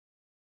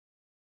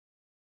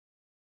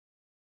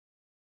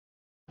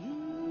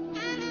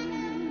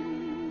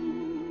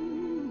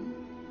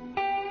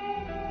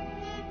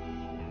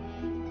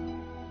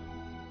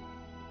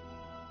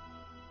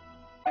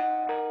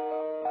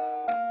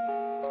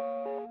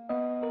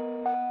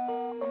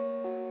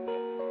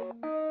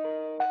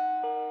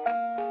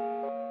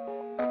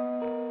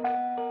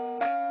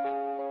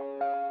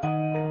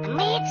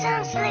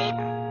don't sleep.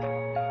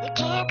 You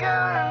can't go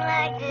on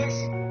like this.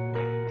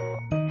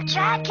 I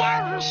tried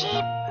counting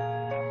sheep,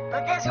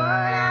 but there's one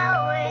I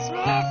always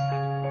miss.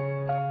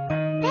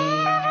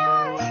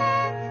 Everyone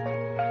says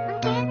I'm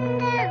getting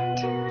down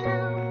too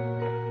low.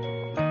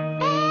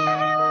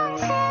 Everyone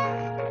says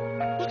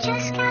you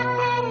just gotta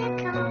let it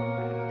go.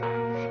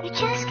 You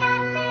just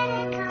gotta let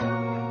it go.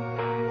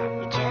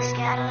 You just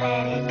gotta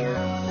let it go.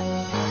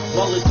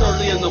 Well, it's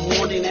early in the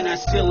morning and I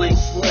still ain't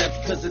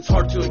slept, cause it's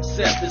hard to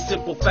accept the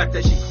simple fact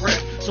that she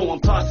crept. So I'm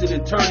tossing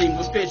and turning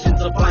with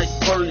visions of ice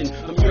burning.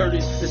 I'm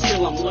yearning and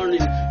still I'm learning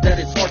that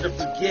it's hard to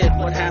forget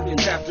what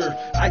happens after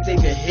I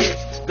take a hit.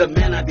 The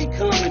man I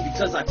become, and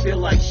because I feel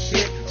like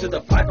shit, to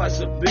the pipe I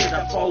submit,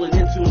 I've fallen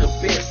into an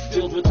abyss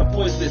filled with a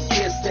poisonous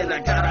kiss, and I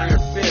got iron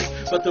fists.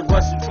 But the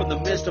rushing from the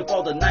midst of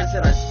all the nights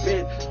that I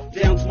spent,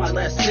 down to my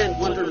last cent,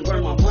 wondering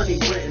where my money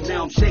went. And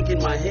now I'm shaking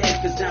my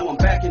head, cause now I'm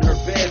back in her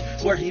bed,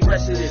 where he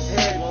rested his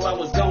head while I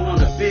was gone on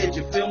a vid,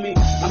 you feel me?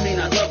 I mean,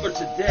 I love her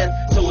to death,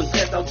 so in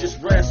death I'll just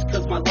rest,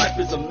 cause my life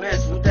is a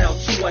mess. Without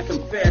you I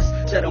confess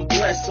that I'm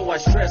blessed, so I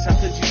stress, how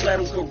could you let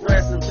him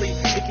caress and leave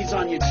hickeys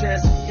on your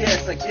chest?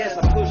 Yes, I guess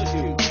I pushed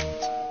you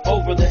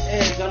over the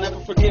edge. I'll never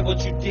forget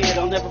what you did,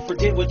 I'll never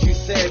forget what you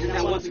said. And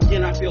now once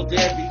again I feel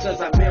dead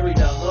because I married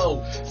a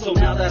hoe. So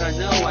now that I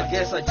know, I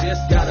guess I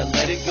just gotta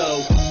let it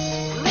go.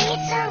 Need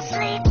some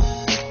sleep.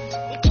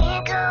 You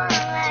can't go on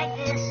like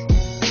this.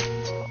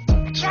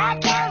 I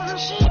tried counting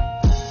sheep,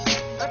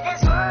 but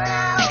there's one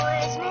I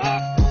always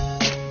miss.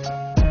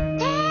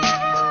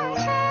 Everyone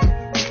says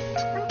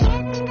I'm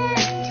getting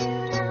down too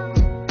low.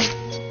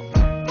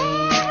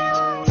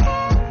 Everyone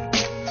says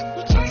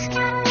you just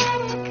gotta let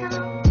it go.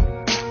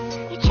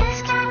 You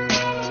just gotta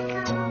let it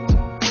go.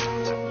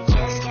 You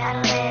just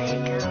gotta let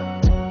it go.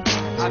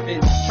 I've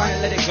been trying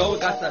to let it go,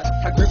 got the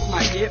tight grip on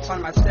my hip,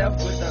 find myself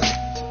with a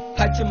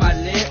pipe to my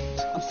lip.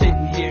 I'm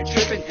sitting here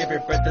tripping, every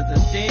breath is a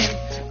sin.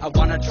 I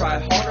wanna try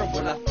harder,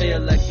 will I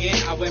fail again?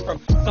 I went from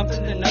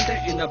something to nothing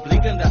in the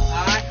blink of the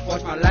eye.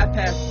 Watch my life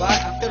pass by,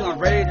 I feel I'm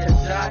ready to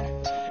die.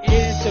 It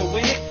is to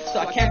win it, so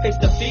I can't face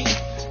defeat.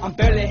 I'm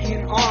barely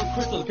hanging on,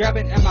 crystals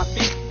grabbing at my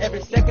feet.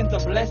 Every second's a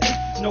blessing,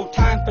 no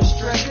time for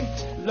stressing.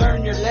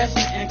 Learn your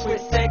lesson and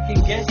quit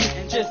second guessing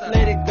and just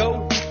let it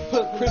go.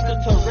 Put crystal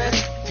to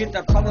rest, get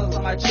the problems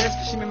on my chest,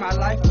 cause she made my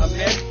life a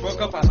mess. Broke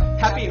up a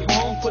happy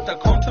home, put the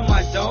comb to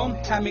my dome,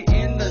 had me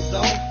in the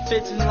zone,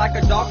 fitting like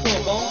a dog to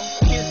a bone.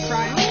 Kids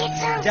crying,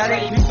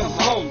 daddy please come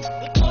home.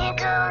 You can't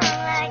go on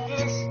like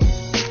this.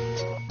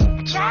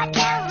 I tried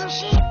counting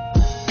sheep,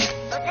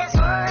 but there's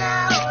one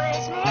I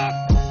always miss.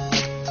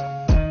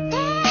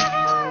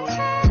 Everyone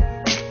says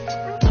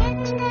I'm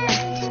getting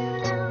down too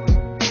low.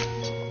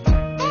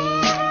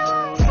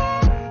 Everyone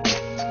says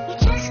you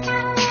just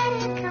gotta let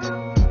it go.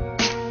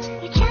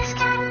 You just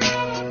gotta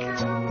let it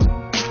go.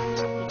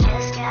 You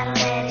just gotta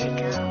let it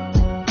go.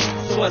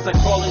 So as I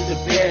crawl into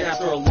bed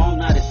after a long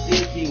night of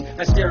thinking,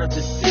 I stare at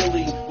the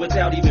ceiling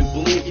without even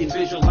blinking,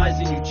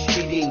 visualizing you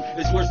cheating.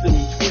 It's worse than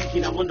me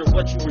tweaking. I wonder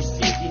what you were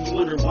seeking. You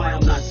wonder why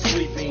I'm not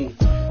sleeping.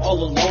 All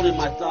alone in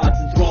my thoughts,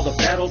 and through all the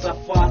battles I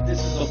fought,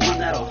 this is the one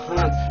that'll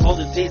haunt all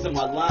the days of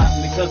my life.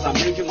 And because I'm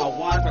making my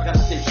wife, I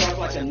gotta stay sharp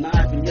like a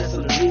knife. And yes,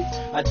 underneath,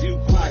 I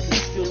do cry, cause I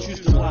still choose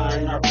to lie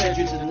in our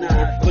bedroom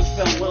tonight. But you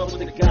fell in love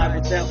with a guy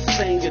without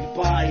saying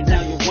goodbye, and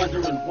now you're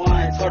wondering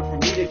why. It's hard for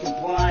me to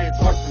comply, it's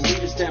hard for me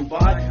to stand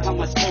by. How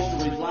am I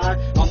supposed to rely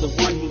on the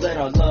one who let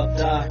our love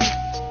die?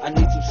 I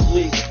need some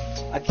sleep,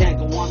 I can't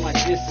go on like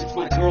this. It's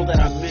my girl that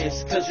I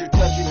miss, cause your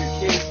touch and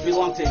your kiss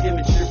belong to him,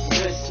 it's your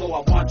bliss. So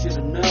I want you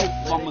to know,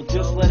 I'ma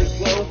just let it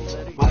go.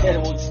 My head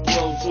will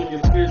explode, so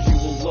your fears you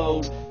will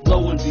load.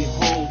 Lo and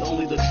behold,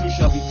 only the truth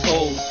shall be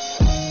told.